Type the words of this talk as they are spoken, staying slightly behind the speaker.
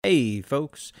Hey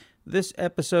folks, this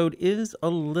episode is a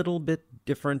little bit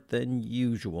different than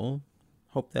usual.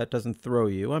 Hope that doesn't throw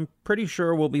you. I'm pretty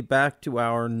sure we'll be back to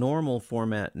our normal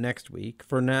format next week.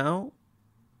 For now,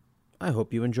 I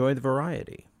hope you enjoy the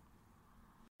variety.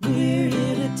 We're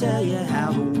here to tell you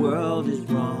how the world is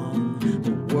wrong.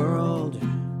 The world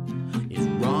is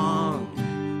wrong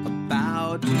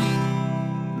about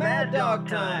Mad Dog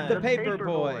Time, The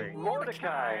Paperboy,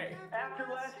 Mordecai,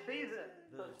 after last season.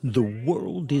 The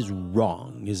World is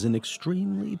Wrong is an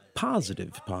extremely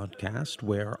positive podcast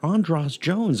where Andros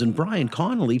Jones and Brian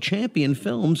Connolly champion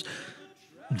films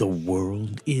the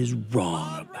world is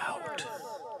wrong about.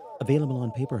 Available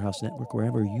on Paper House Network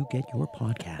wherever you get your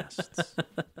podcasts.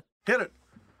 Hit it.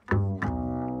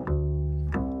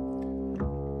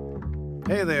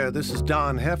 Hey there, this is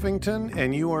Don Heffington,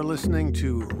 and you are listening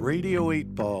to Radio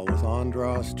 8 Ball with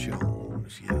Andros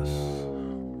Jones. Yes.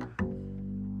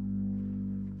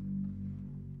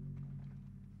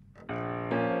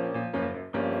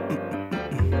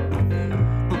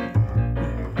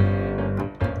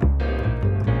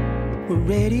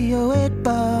 Radio 8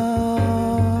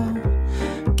 Ball.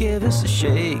 Give us a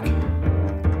shake.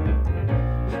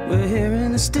 We're here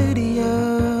in the studio,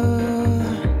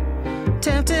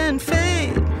 tempting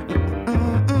fate,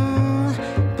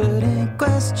 putting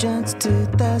questions to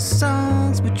the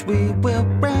songs which we will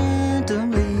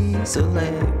randomly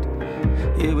select.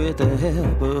 Here with the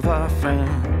help of our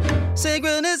friend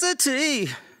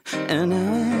Synchronicity. And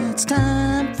now it's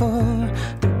time for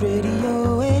the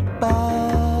Radio 8 Ball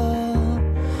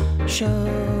Show.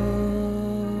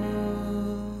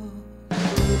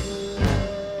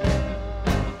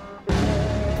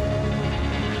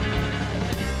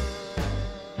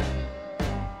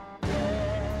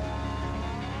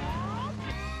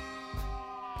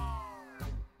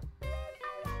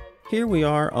 Here we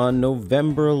are on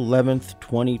November 11th,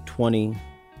 2020.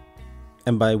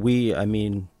 And by we, I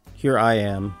mean, here I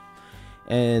am.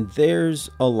 And there's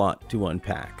a lot to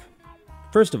unpack.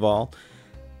 First of all,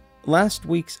 last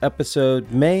week's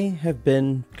episode may have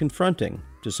been confronting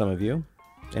to some of you,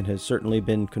 and has certainly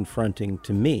been confronting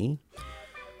to me.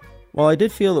 While I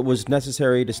did feel it was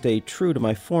necessary to stay true to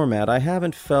my format, I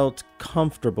haven't felt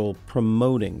comfortable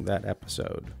promoting that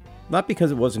episode. Not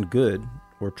because it wasn't good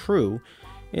or true.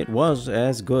 It was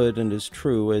as good and as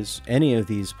true as any of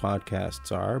these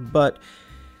podcasts are, but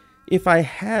if I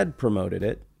had promoted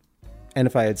it, and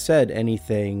if I had said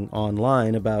anything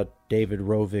online about David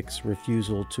Rovick's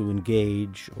refusal to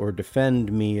engage or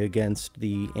defend me against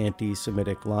the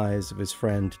anti-Semitic lies of his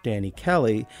friend Danny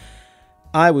Kelly,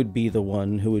 I would be the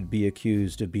one who would be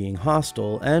accused of being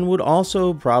hostile, and would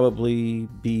also probably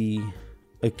be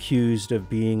accused of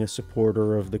being a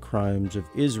supporter of the crimes of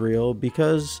Israel,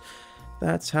 because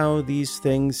that's how these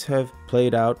things have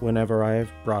played out whenever I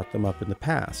have brought them up in the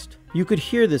past. You could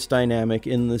hear this dynamic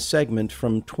in the segment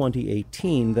from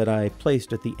 2018 that I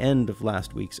placed at the end of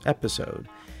last week's episode.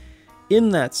 In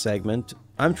that segment,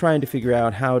 I'm trying to figure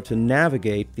out how to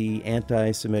navigate the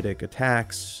anti-Semitic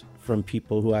attacks from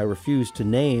people who I refuse to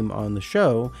name on the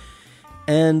show,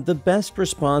 and the best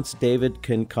response David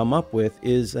can come up with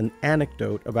is an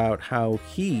anecdote about how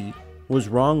he was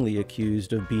wrongly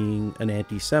accused of being an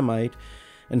anti-Semite,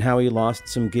 and how he lost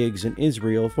some gigs in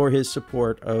Israel for his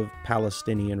support of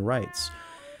Palestinian rights.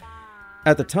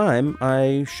 At the time,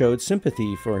 I showed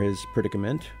sympathy for his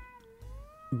predicament,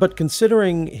 but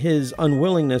considering his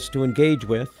unwillingness to engage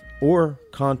with or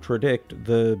contradict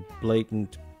the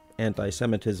blatant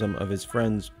anti-Semitism of his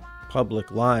friend's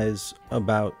public lies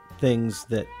about things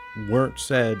that weren't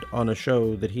said on a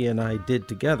show that he and I did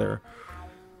together,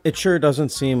 it sure doesn't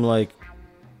seem like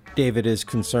David is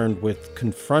concerned with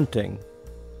confronting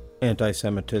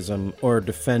anti-Semitism or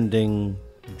defending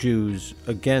Jews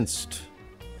against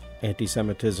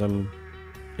anti-Semitism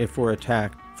if we're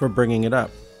attacked for bringing it up,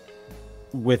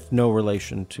 with no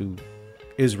relation to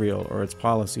Israel or its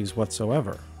policies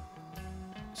whatsoever.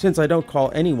 Since I don't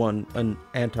call anyone an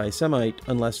anti-Semite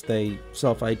unless they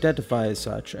self-identify as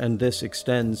such, and this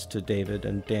extends to David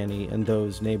and Danny and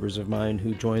those neighbors of mine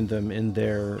who joined them in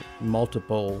their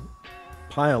multiple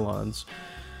pile-ons,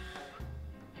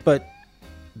 but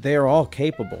they're all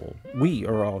capable, we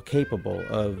are all capable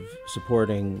of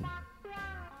supporting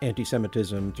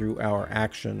anti-Semitism through our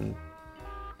action,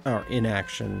 our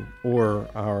inaction, or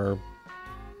our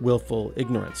willful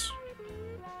ignorance.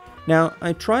 Now,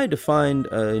 I tried to find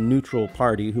a neutral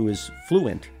party who is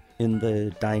fluent in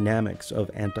the dynamics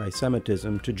of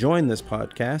anti-Semitism to join this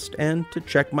podcast and to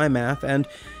check my math and,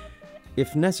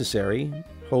 if necessary,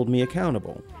 hold me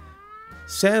accountable.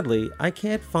 Sadly, I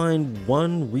can't find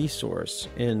one resource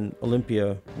in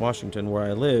Olympia, Washington, where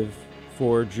I live,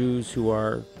 for Jews who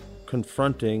are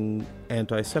confronting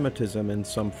anti-Semitism in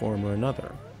some form or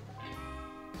another.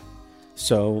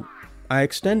 So I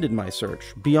extended my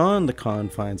search beyond the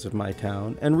confines of my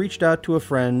town and reached out to a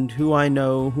friend who I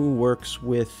know who works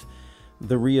with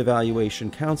the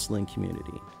reevaluation counseling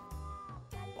community.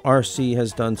 RC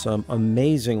has done some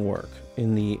amazing work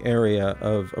in the area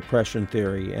of oppression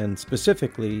theory and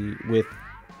specifically with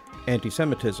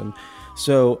anti-Semitism.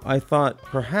 So I thought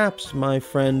perhaps my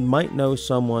friend might know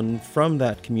someone from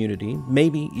that community,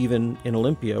 maybe even in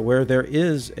Olympia, where there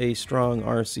is a strong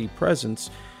RC presence,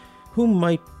 who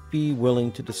might be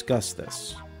willing to discuss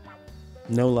this.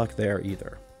 No luck there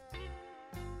either.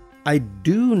 I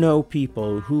do know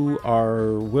people who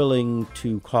are willing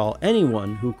to call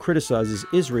anyone who criticizes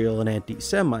Israel an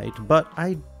anti-Semite, but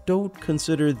I don't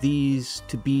consider these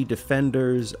to be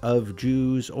defenders of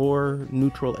Jews or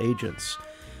neutral agents.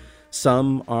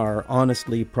 Some are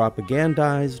honestly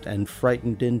propagandized and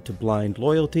frightened into blind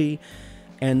loyalty,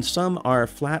 and some are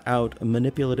flat-out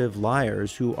manipulative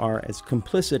liars who are as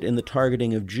complicit in the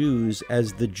targeting of Jews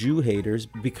as the Jew haters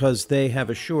because they have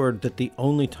assured that the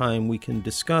only time we can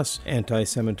discuss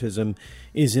anti-Semitism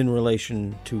is in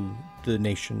relation to the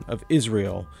nation of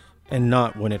Israel, and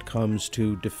not when it comes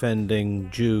to defending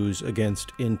Jews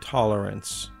against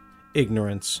intolerance,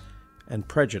 ignorance, and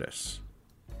prejudice.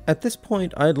 At this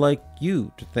point, I'd like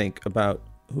you to think about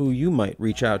who you might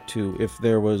reach out to if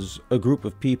there was a group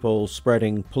of people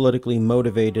spreading politically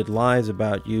motivated lies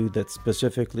about you that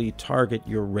specifically target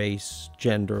your race,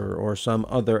 gender, or some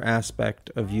other aspect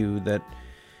of you that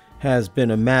has been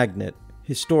a magnet,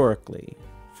 historically,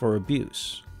 for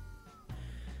abuse.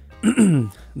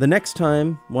 The next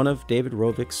time one of David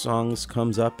Rovick's songs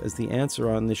comes up as the answer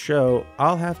on the show,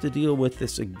 I'll have to deal with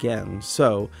this again.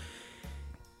 So,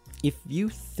 if you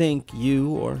think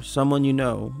you or someone you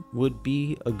know would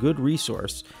be a good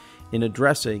resource in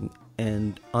addressing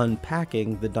and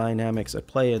unpacking the dynamics at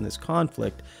play in this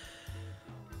conflict,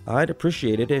 I'd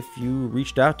appreciate it if you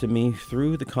reached out to me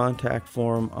through the contact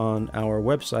form on our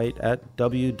website at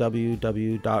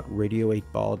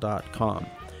www.radio8ball.com.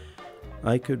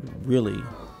 I could really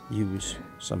use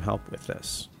some help with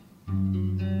this.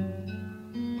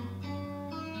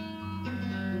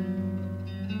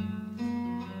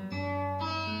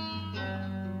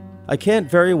 I can't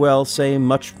very well say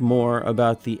much more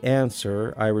about the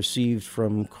answer I received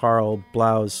from Carl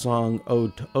Blau's song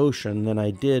Ode to Ocean than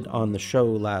I did on the show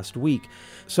last week,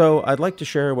 so I'd like to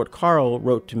share what Carl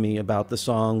wrote to me about the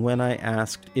song when I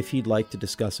asked if he'd like to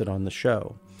discuss it on the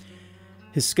show.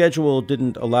 His schedule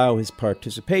didn't allow his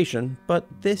participation, but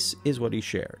this is what he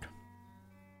shared.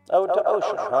 Ode to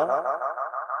Ocean, huh?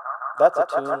 That's a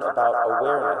tune about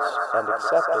awareness and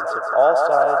acceptance of all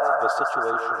sides of a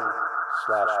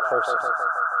situation/person.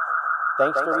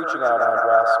 Thanks for reaching out,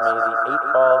 Andras. May the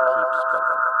 8-ball keep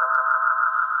spinning.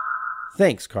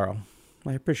 Thanks, Carl.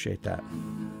 I appreciate that.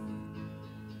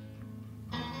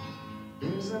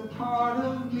 There's a part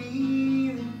of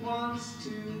me that wants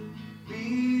to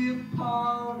be a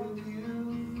part of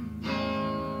you.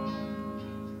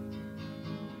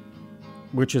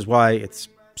 Which is why it's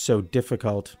so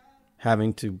difficult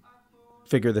having to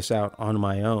figure this out on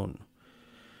my own.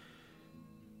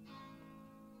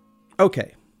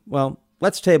 Okay, well,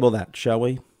 let's table that, shall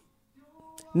we?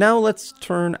 Now let's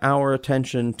turn our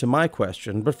attention to my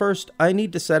question, but first I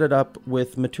need to set it up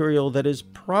with material that is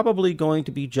probably going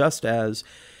to be just as,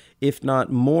 if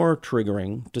not more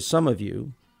triggering to some of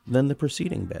you than the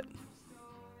preceding bit.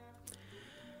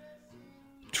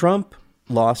 Trump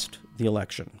lost the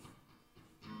election.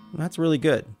 That's really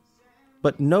good.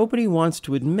 But nobody wants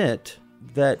to admit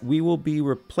that we will be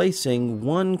replacing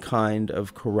one kind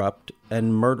of corrupt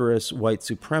and murderous white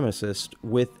supremacist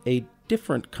with a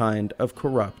different kind of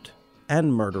corrupt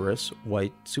and murderous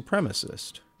white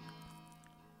supremacist.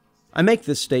 I make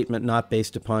this statement not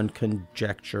based upon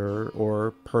conjecture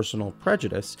or personal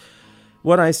prejudice.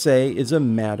 What I say is a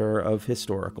matter of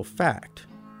historical fact.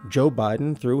 Joe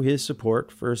Biden, through his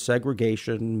support for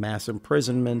segregation, mass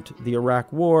imprisonment, the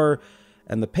Iraq War,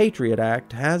 and the Patriot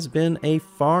Act, has been a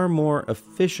far more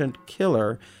efficient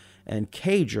killer and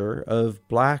cager of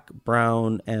black,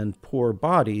 brown, and poor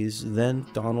bodies than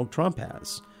Donald Trump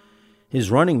has.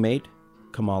 His running mate,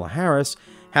 Kamala Harris,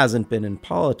 hasn't been in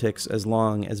politics as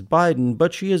long as Biden,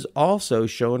 but she has also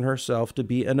shown herself to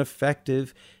be an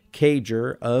effective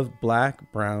cager of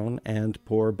black, brown, and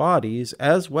poor bodies,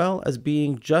 as well as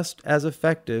being just as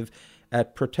effective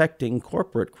at protecting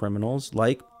corporate criminals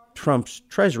like Trump's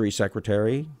Treasury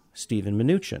Secretary, Steven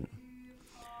Mnuchin.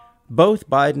 Both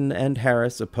Biden and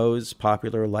Harris oppose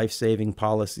popular life-saving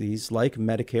policies like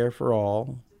Medicare for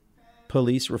All,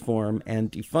 police reform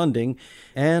and defunding,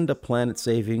 and a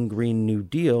planet-saving Green New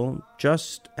Deal,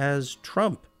 just as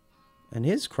Trump and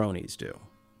his cronies do.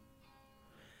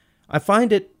 I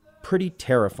find it pretty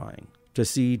terrifying to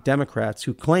see Democrats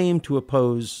who claim to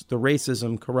oppose the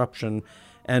racism, corruption,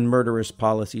 and murderous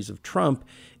policies of Trump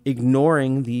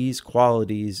ignoring these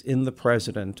qualities in the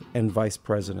president and vice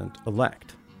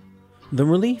president-elect. The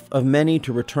relief of many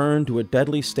to return to a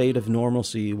deadly state of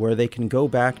normalcy where they can go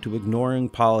back to ignoring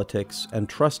politics and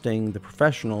trusting the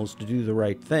professionals to do the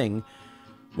right thing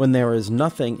when there is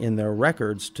nothing in their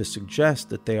records to suggest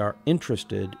that they are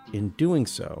interested in doing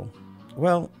so,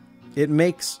 well, it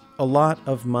makes a lot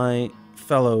of my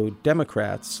fellow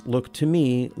Democrats look to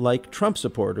me like Trump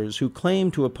supporters who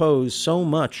claim to oppose so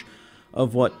much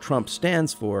of what Trump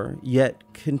stands for,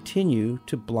 yet continue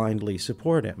to blindly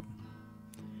support him.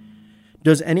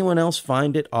 Does anyone else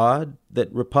find it odd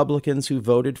that Republicans who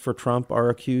voted for Trump are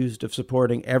accused of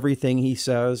supporting everything he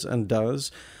says and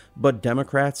does, but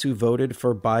Democrats who voted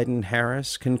for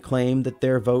Biden-Harris can claim that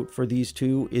their vote for these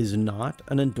two is not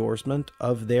an endorsement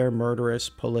of their murderous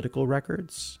political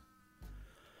records?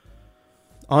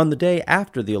 On the day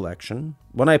after the election,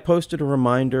 when I posted a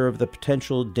reminder of the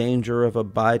potential danger of a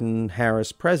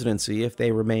Biden-Harris presidency if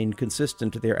they remained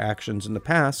consistent to their actions in the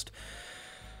past,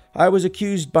 I was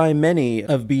accused by many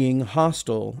of being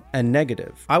hostile and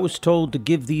negative. I was told to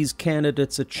give these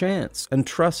candidates a chance and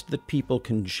trust that people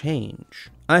can change.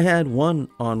 I had one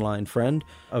online friend,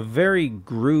 a very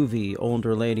groovy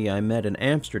older lady I met in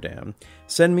Amsterdam,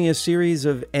 send me a series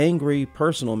of angry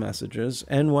personal messages,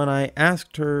 and when I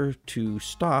asked her to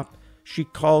stop, she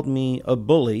called me a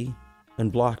bully and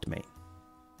blocked me.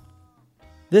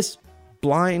 This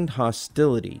blind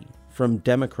hostility from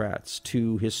Democrats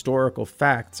to historical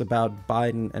facts about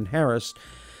Biden and Harris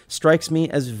strikes me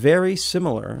as very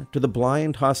similar to the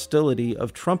blind hostility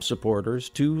of Trump supporters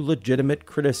to legitimate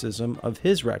criticism of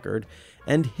his record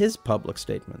and his public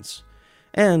statements.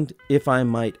 And, if I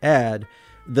might add,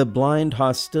 the blind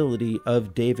hostility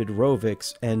of David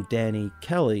Rovix and Danny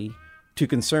Kelly to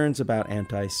concerns about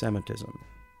anti-Semitism.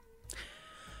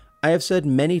 I have said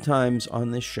many times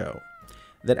on this show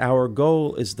that our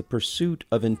goal is the pursuit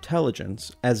of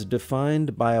intelligence as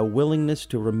defined by a willingness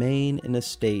to remain in a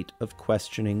state of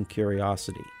questioning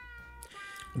curiosity.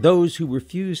 Those who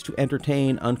refuse to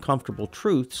entertain uncomfortable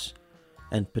truths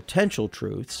and potential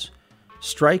truths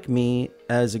strike me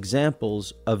as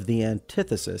examples of the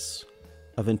antithesis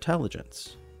of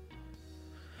intelligence.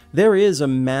 There is a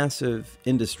massive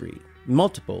industry,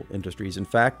 multiple industries in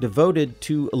fact, devoted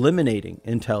to eliminating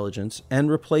intelligence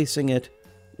and replacing it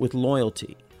with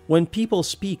loyalty. When people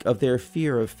speak of their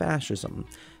fear of fascism,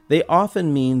 they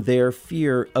often mean their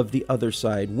fear of the other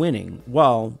side winning,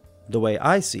 while, the way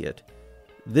I see it,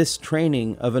 this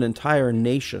training of an entire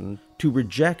nation to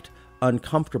reject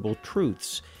uncomfortable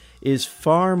truths is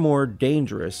far more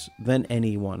dangerous than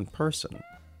any one person.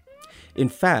 In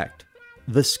fact,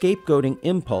 the scapegoating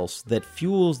impulse that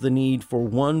fuels the need for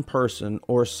one person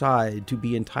or side to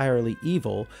be entirely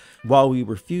evil while we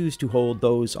refuse to hold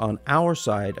those on our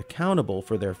side accountable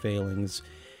for their failings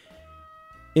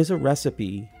is a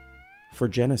recipe for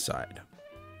genocide.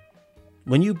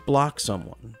 When you block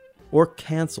someone or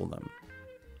cancel them,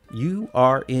 you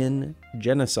are in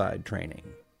genocide training.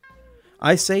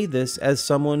 I say this as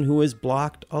someone who has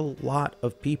blocked a lot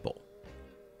of people.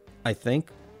 I think,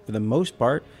 for the most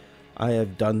part, I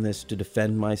have done this to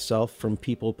defend myself from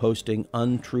people posting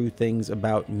untrue things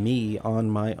about me on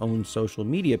my own social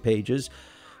media pages,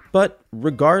 but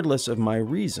regardless of my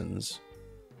reasons,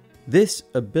 this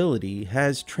ability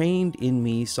has trained in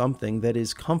me something that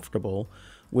is comfortable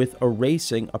with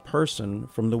erasing a person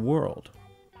from the world.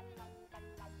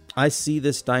 I see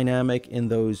this dynamic in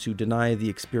those who deny the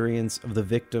experience of the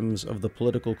victims of the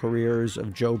political careers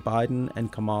of Joe Biden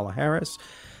and Kamala Harris,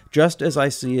 just as I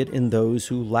see it in those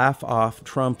who laugh off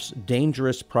Trump's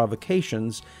dangerous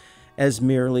provocations as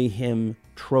merely him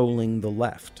trolling the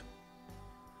left.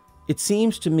 It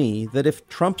seems to me that if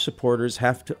Trump supporters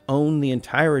have to own the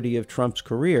entirety of Trump's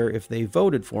career if they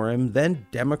voted for him, then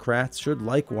Democrats should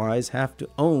likewise have to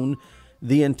own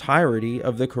the entirety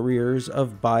of the careers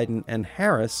of Biden and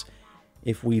Harris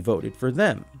if we voted for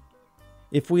them.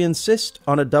 If we insist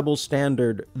on a double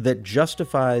standard that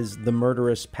justifies the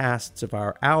murderous pasts of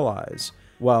our allies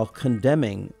while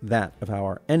condemning that of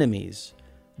our enemies,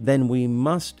 then we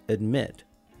must admit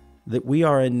that we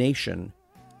are a nation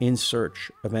in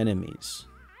search of enemies.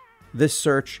 This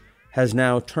search has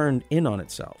now turned in on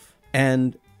itself,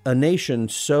 and a nation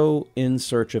so in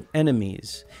search of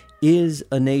enemies is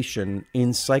a nation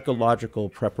in psychological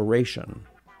preparation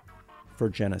for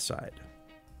genocide.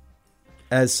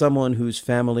 As someone whose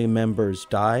family members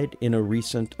died in a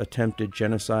recent attempted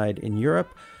genocide in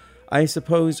Europe, I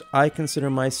suppose I consider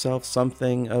myself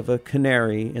something of a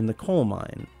canary in the coal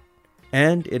mine.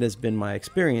 And it has been my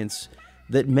experience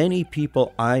that many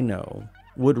people I know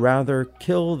would rather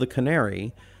kill the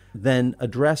canary than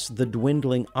address the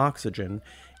dwindling oxygen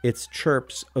its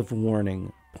chirps of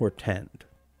warning portend.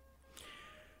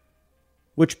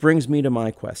 Which brings me to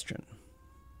my question.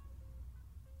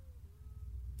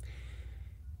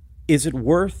 Is it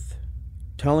worth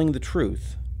telling the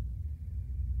truth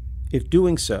if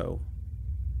doing so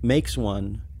makes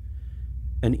one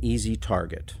an easy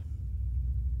target?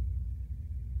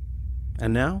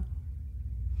 And now,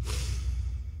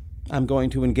 I'm going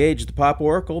to engage the Pop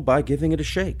Oracle by giving it a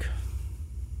shake.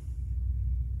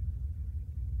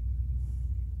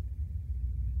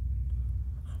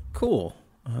 Cool.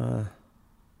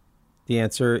 The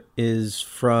answer is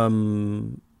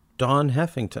from Don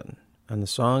Heffington and the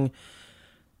song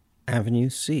Avenue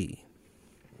C.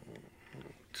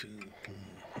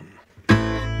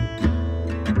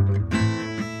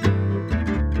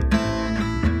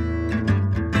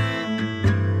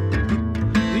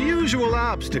 Usual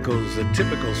obstacles, the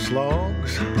typical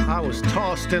slogs. I was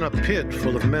tossed in a pit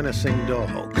full of menacing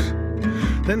dogs,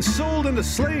 then sold into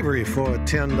slavery for a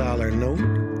 $10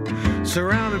 note.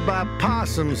 Surrounded by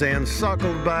possums and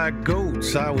suckled by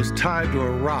goats, I was tied to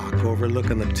a rock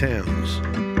overlooking the Thames.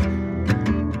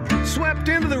 Swept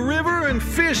into the river and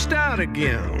fished out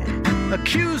again.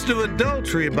 Accused of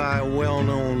adultery by a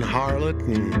well-known harlot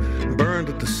and burned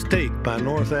at the stake by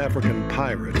North African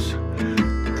pirates.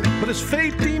 But as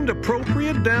fate deemed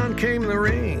appropriate, down came the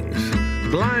rains,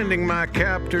 blinding my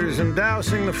captors and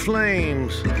dousing the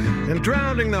flames, and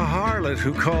drowning the harlot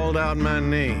who called out my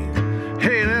name.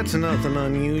 Hey, that's nothing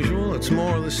unusual, it's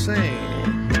more the same.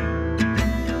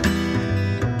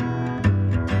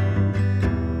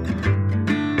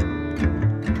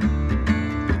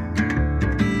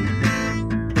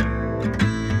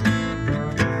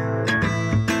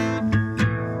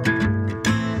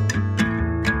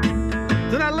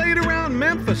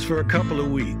 For a couple of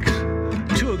weeks,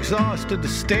 too exhausted to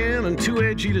stand and too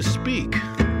edgy to speak,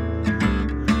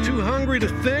 too hungry to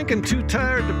think and too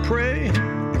tired to pray,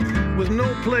 with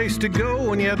no place to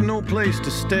go and yet no place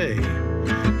to stay.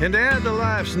 And to add to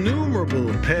life's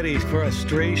numerable petty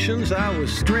frustrations, I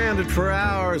was stranded for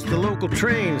hours at the local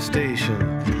train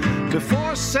station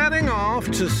before setting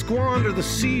off to squander the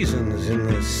seasons in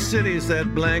the cities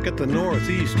that blanket the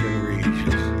northeastern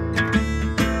regions.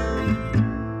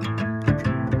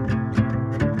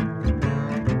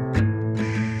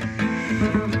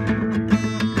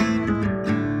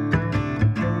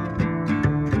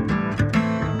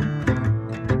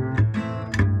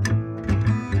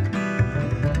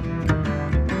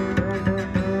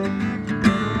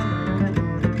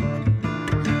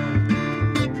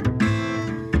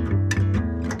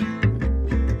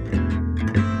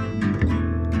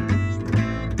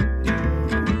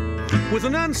 With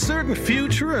an uncertain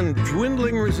future and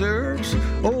dwindling reserves,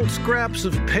 old scraps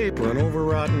of paper and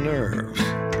overwrought nerves,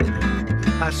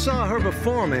 I saw her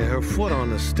before me, her foot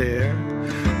on the stair,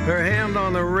 her hand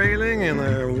on the railing and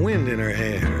the wind in her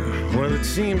hair. Well, it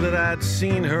seemed that I'd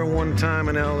seen her one time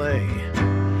in L.A.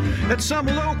 at some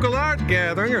local art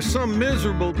gathering or some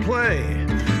miserable play,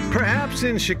 perhaps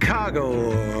in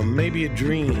Chicago or maybe a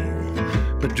dream.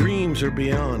 But dreams are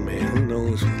beyond me, who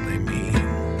knows what they mean.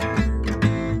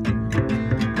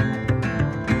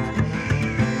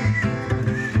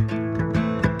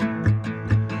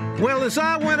 Well, as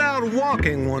I went out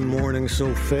walking one morning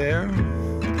so fair,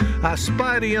 I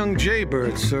spied a young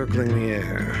jaybird circling the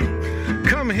air.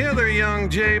 Come hither, young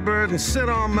jaybird, and sit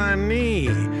on my knee,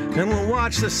 and we'll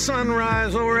watch the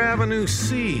sunrise over Avenue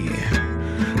C.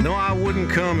 No, I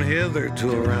wouldn't come hither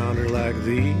to a rounder like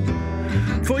thee,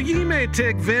 for ye may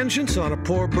take vengeance on a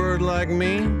poor bird like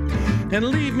me, and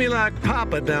leave me like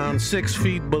Papa down 6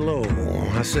 feet below.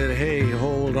 I said, hey,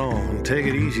 hold on, take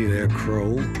it easy there,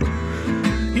 crow.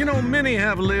 You know, many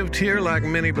have lived here like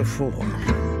many before.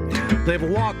 They've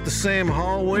walked the same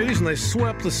hallways and they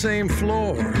swept the same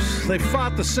floors. They've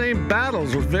fought the same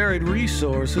battles with varied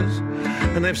resources,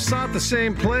 and they've sought the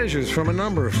same pleasures from a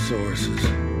number of sources.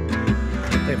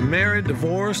 They've married,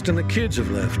 divorced, and the kids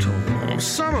have left home.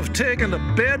 Some have taken to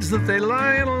beds that they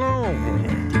lie in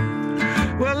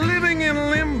alone. Well, living in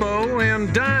limbo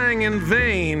and dying in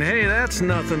vain, hey, that's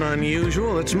nothing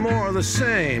unusual, it's more of the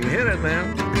same. Hit it,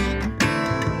 man.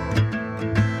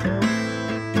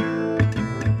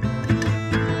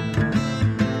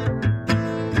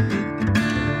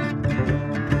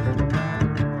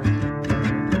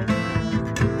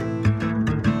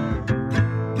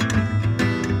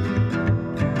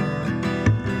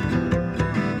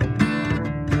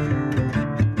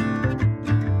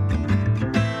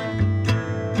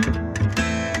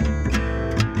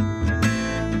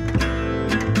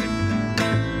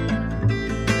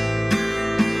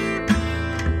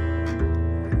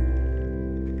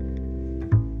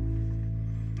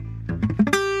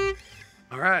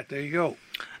 right, there you go.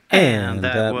 And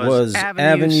that was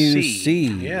Avenue C.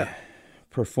 Yeah.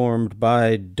 Performed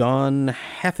by Don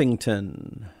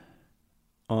Heffington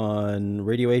on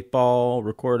Radio 8 Ball,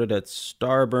 recorded at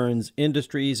Starburns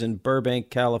Industries in Burbank,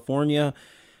 California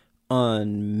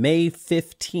on May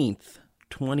 15th,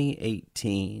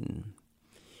 2018.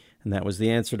 And that was the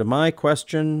answer to my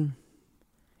question.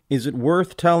 Is it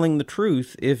worth telling the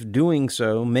truth if doing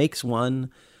so makes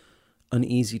one an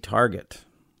easy target?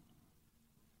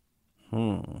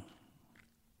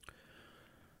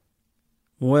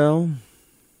 Well,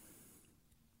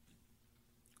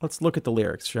 let's look at the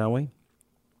lyrics, shall we?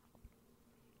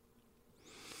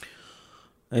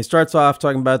 He starts off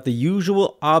talking about the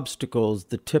usual obstacles,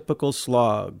 the typical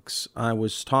slogs. I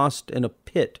was tossed in a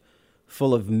pit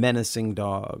full of menacing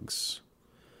dogs.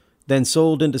 Then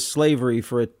sold into slavery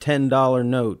for a $10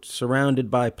 note,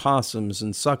 surrounded by possums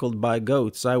and suckled by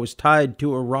goats. I was tied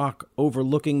to a rock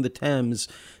overlooking the Thames,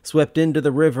 swept into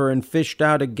the river and fished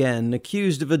out again,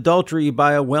 accused of adultery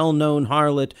by a well-known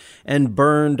harlot and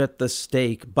burned at the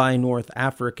stake by North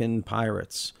African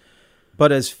pirates.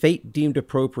 But as fate deemed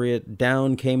appropriate,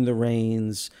 down came the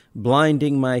rains,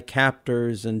 blinding my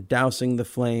captors and dousing the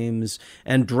flames,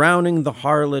 and drowning the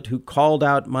harlot who called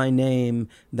out my name.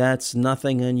 That's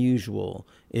nothing unusual.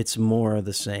 It's more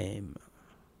the same.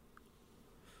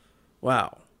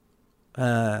 Wow.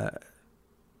 So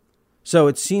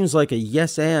it seems like a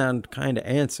yes and kind of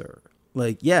answer.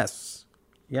 Like, yes,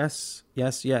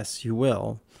 you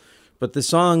will. But the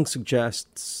song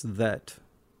suggests that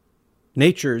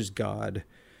nature's God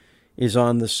is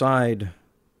on the side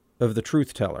of the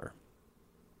truth teller.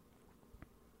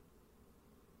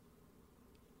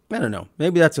 I don't know.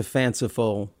 Maybe that's a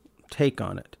fanciful take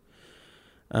on it.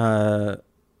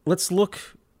 Let's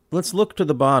look to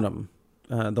the bottom.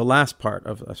 The last part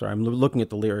of... Sorry, I'm looking at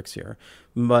the lyrics here.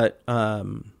 But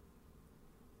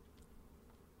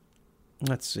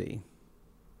let's see.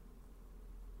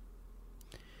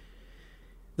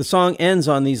 The song ends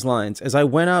on these lines. As I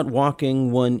went out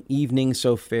walking one evening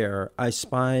so fair, I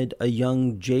spied a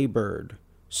young jaybird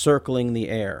circling the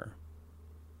air.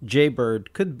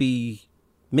 Jaybird could be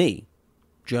me.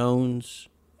 Jones,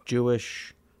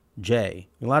 Jewish, Jay.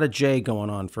 A lot of J going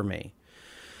on for me.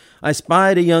 I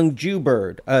spied a young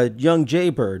jaybird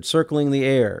circling the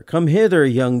air. Come hither,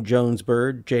 young Jones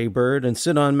bird, jaybird, and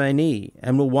sit on my knee,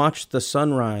 and we'll watch the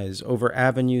sunrise over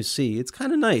Avenue C. It's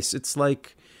kind of nice. It's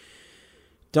like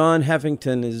Don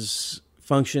Heffington is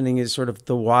functioning as sort of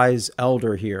the wise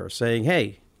elder here, saying,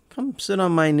 hey, come sit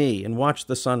on my knee and watch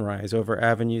the sunrise over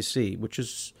Avenue C, which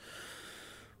is,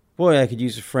 boy, I could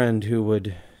use a friend who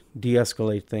would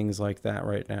de-escalate things like that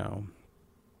right now.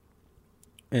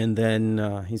 And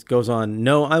then he goes on,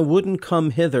 no, I wouldn't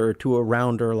come hither to a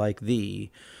rounder like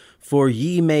thee, for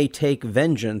ye may take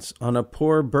vengeance on a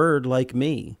poor bird like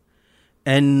me,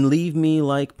 and leave me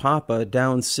like Papa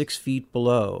down 6 feet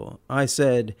below. I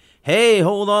said, hey,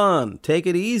 hold on, take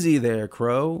it easy there,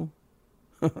 crow.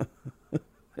 I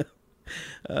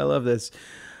love this.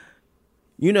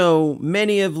 You know,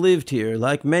 many have lived here,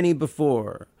 like many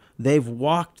before. They've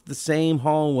walked the same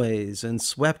hallways and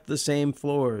swept the same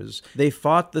floors. They've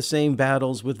fought the same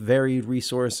battles with varied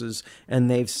resources,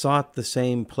 and they've sought the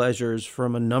same pleasures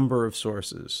from a number of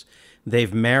sources.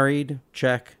 They've married,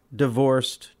 check,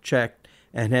 divorced, check,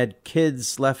 and had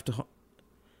kids left.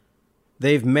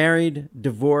 They've married,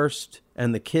 divorced,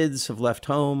 and the kids have left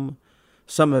home.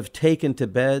 Some have taken to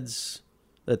beds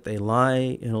that they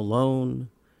lie in alone,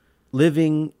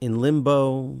 living in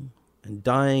limbo and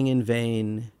dying in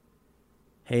vain.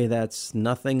 Hey, that's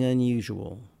nothing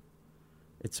unusual.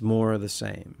 It's more of the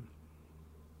same.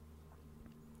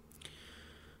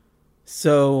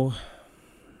 So,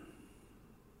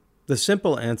 the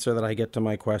simple answer that I get to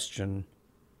my question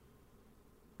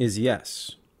is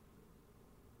yes.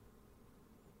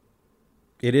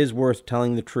 It is worth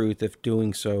telling the truth if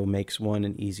doing so makes one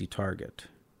an easy target.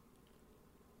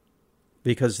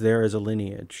 Because there is a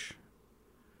lineage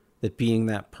that being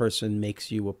that person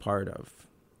makes you a part of.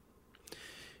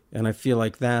 And I feel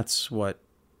like that's what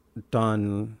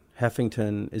Don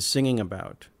Heffington is singing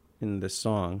about in this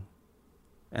song,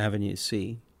 Avenue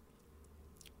C.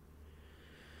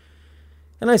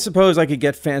 And I suppose I could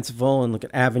get fanciful and look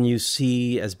at Avenue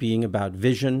C as being about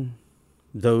vision,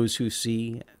 those who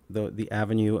see, the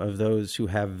avenue of those who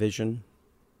have vision.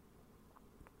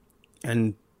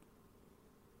 And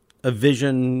a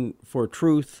vision for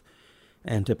truth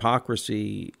and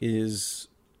hypocrisy is,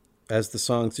 as the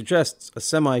song suggests, a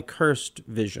semi-cursed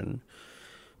vision,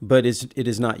 but it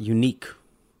is not unique.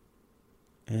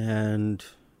 And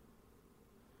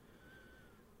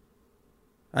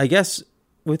I guess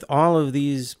with all of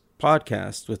these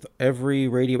podcast, with every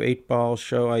Radio 8 Ball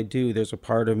show I do, there's a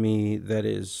part of me that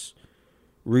is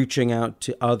reaching out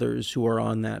to others who are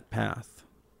on that path,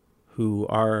 who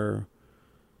are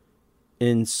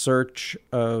in search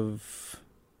of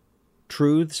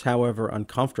truths, however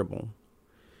uncomfortable,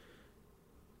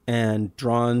 and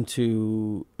drawn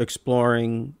to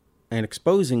exploring and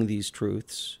exposing these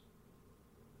truths.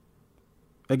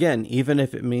 Again, even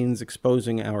if it means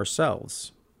exposing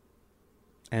ourselves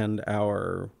and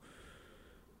our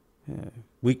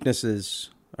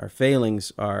weaknesses, our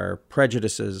failings, our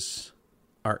prejudices,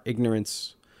 our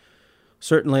ignorance.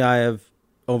 Certainly I have,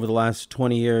 over the last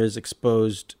 20 years,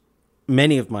 exposed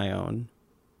many of my own,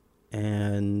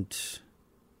 and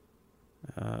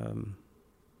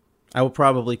I will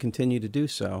probably continue to do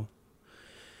so.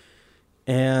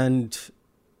 And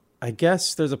I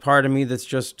guess there's a part of me that's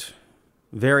just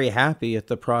very happy at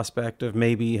the prospect of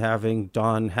maybe having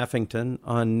Don Heffington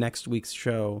on next week's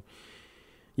show.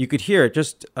 You could hear it.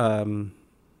 Just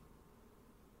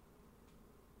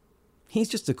he's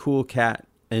just a cool cat,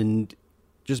 and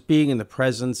just being in the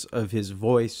presence of his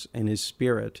voice and his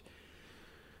spirit,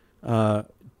 I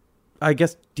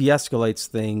guess, de-escalates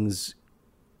things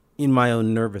in my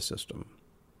own nervous system.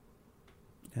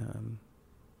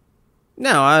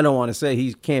 Now, I don't want to say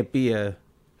he can't be a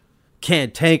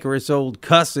cantankerous old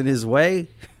cuss in his way.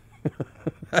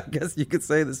 I guess you could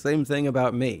say the same thing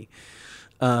about me.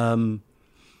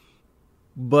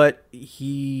 But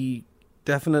he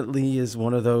definitely is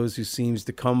one of those who seems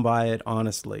to come by it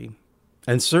honestly.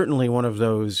 And certainly one of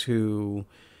those who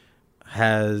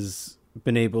has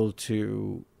been able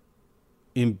to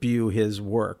imbue his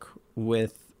work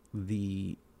with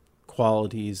the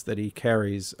qualities that he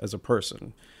carries as a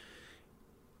person.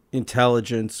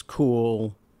 Intelligence,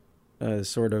 cool,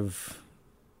 sort of,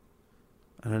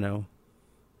 I don't know,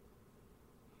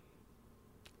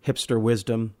 hipster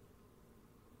wisdom.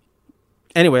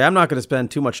 Anyway, I'm not going to spend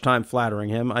too much time flattering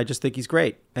him. I just think he's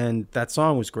great. And that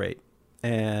song was great.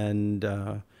 And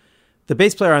the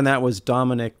bass player on that was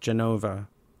Dominic Genova.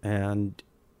 And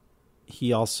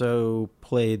he also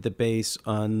played the bass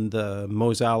on the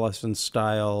Mose Allison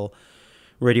style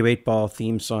Radio 8 Ball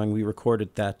theme song we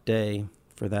recorded that day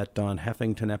for that Don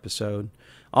Heffington episode.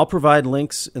 I'll provide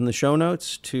links in the show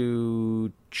notes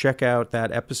to check out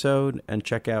that episode and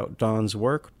check out Don's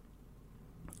work.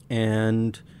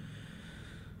 And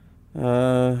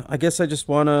I guess I just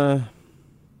want to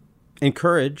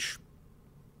encourage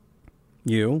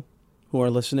you who are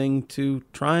listening to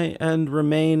try and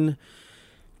remain,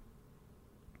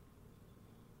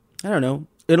 I don't know,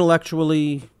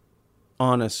 intellectually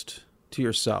honest to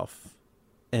yourself,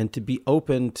 and to be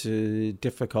open to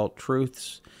difficult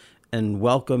truths and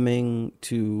welcoming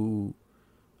to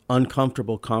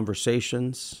uncomfortable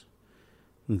conversations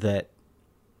that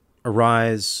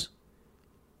arise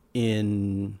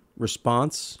in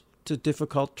response to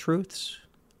difficult truths.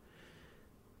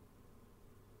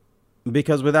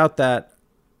 Because without that,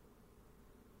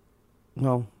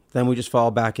 well, then we just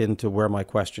fall back into where my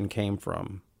question came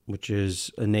from, which is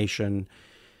a nation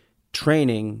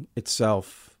training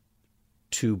itself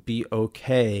to be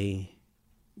okay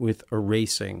with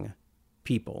erasing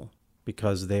people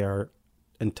because they are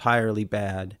entirely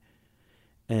bad,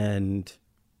 and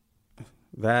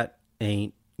that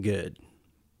ain't good.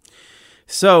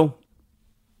 So,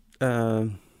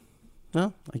 well,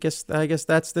 I guess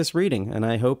that's this reading, and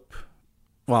I hope,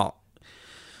 well,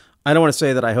 I don't want to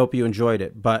say that I hope you enjoyed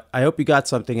it, but I hope you got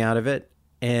something out of it,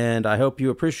 and I hope you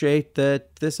appreciate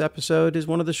that this episode is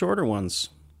one of the shorter ones.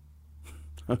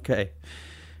 Okay,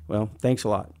 well, thanks a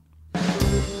lot.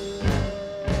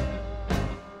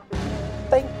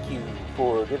 Thank you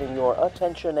for giving your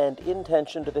attention and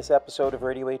intention to this episode of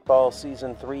Radio 8 Ball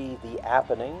Season 3, The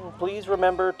Appening. Please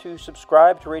remember to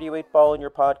subscribe to Radio 8 Ball in your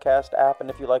podcast app, and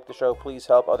if you like the show, please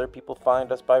help other people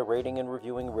find us by rating and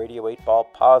reviewing Radio 8 Ball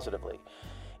positively.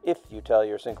 If you tell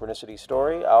your synchronicity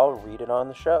story, I'll read it on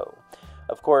the show.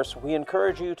 Of course, we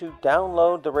encourage you to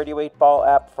download the Radio 8 Ball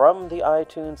app from the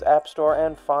iTunes App Store,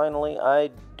 and finally, I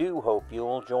do hope you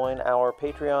will join our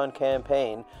Patreon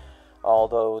campaign,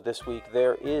 although this week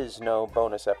there is no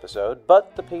bonus episode,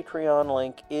 but the Patreon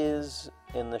link is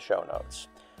in the show notes.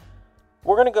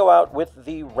 We're going to go out with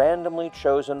the randomly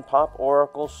chosen Pop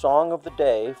Oracle Song of the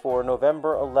Day for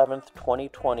November 11th,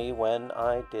 2020, when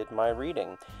I did my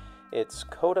reading. It's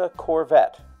Coda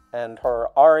Corvette and her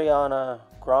Ariana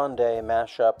Grande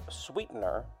mashup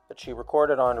Sweetener that she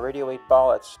recorded on Radio 8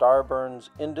 Ball at Starburns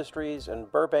Industries in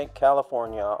Burbank,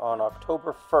 California on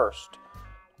October 1st,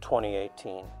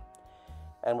 2018.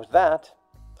 And with that,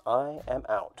 I am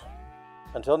out.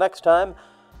 Until next time,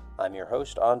 I'm your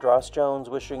host, Andras Jones,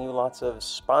 wishing you lots of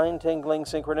spine-tingling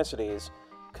synchronicities,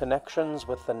 connections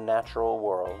with the natural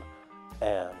world,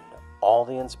 and all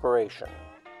the inspiration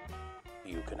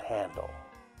you can handle.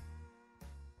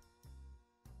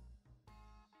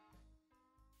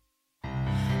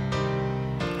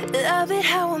 Love it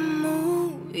how I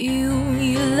move you.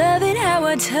 You love it how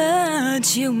I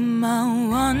touch you, my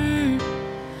one.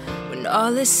 When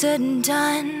all is said and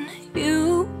done,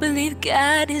 you believe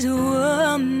God is a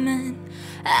woman.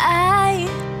 I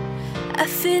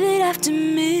feel it after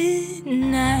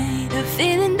midnight, a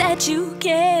feeling that you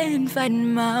can't fight,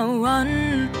 my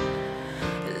one.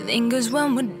 Lingers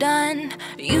when we're done.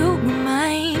 You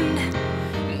remind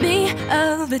me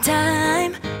of the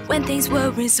time when things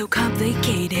weren't so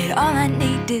complicated. All I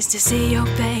need is to see your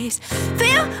face,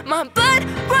 feel my blood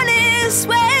running,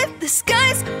 sweat, the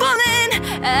sky's falling.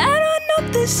 I don't know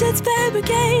if this shit's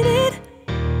fabricated.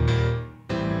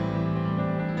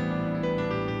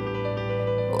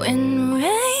 When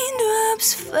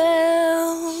raindrops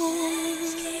fell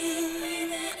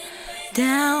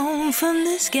down from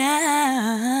the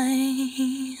sky,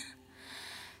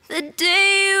 the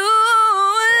day you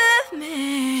left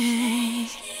me,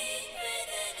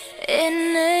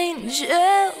 an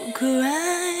angel cried,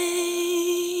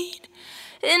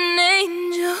 an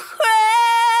angel cried,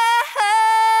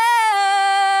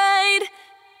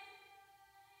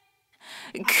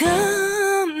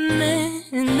 coming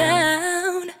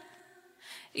down,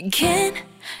 can't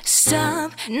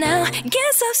stop now,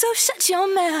 can't stop, so shut your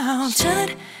mouth,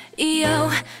 shut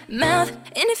your mouth,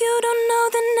 and if you don't know,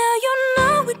 then now you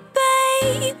know it,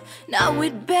 babe, know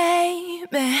it,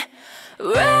 baby.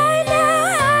 Right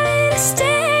now, I need a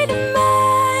state of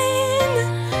mind.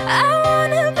 I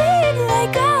wanna be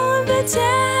like all the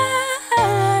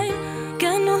time.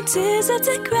 Got no tears left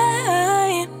to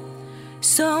cry,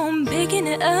 so I'm picking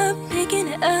it up,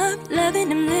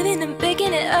 loving and living and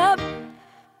picking it up.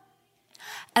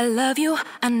 I love you,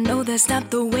 I know that's not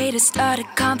the way to start a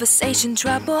conversation,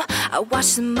 trouble. I watch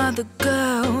some other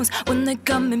girls when they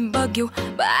come and bug you,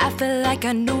 but I feel like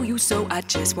I know you, so I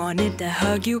just wanted to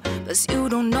hug you. Plus you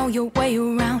don't know your way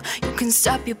around, you can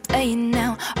stop your playing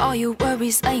now, all your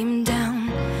worries lay 'em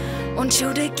down. Want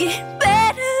you to get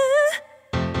better.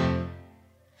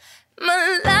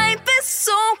 My life is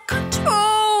so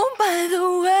controlled by the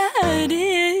what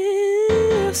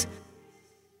ifs.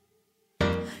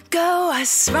 Go,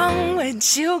 what's wrong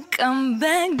with you? Come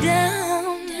back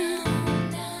down.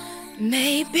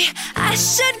 Maybe I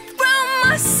should ground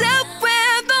myself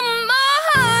where the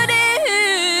mud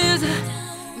is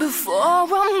before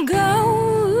I'm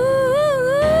gone.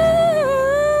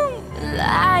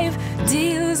 Life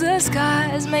deals us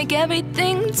scars, make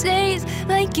everything taste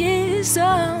like it's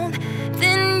on.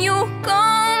 Then you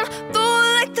come through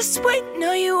like the sweet.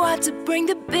 Know you ought to bring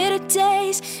the bitter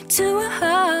taste to a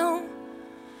home.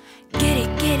 Get it,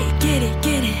 get it, get it,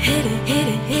 get it, hit it, hit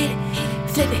it, hit it.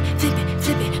 Flip it, flip it,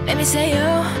 flip it, let me say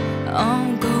oh.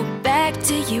 Oh, go back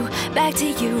to you, back to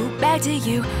you, back to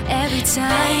you every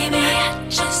time. Baby, I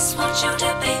just want you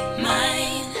to be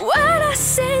mine. What I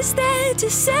say is that to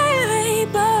say,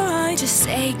 boy, just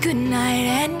say goodnight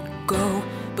and go.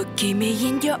 But keep me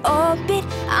in your orbit,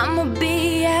 I'ma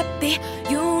be happy.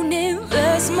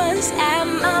 Universe must have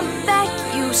my back,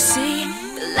 you see.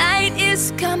 The light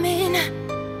is coming.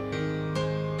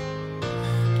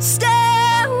 Stay.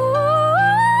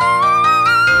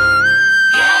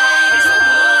 God is a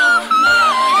woman.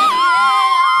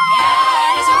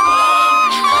 God is a woman.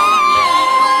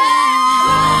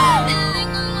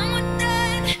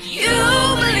 You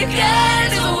believe God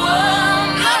is a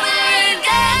woman.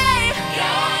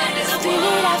 God is a woman. Feel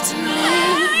it after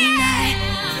midnight.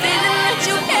 Feeling that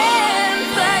you can't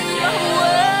find your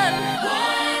one.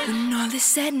 When all is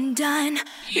said and done,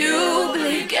 you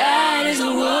believe God is a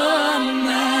woman.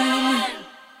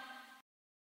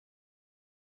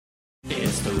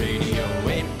 It's the Radio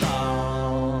 8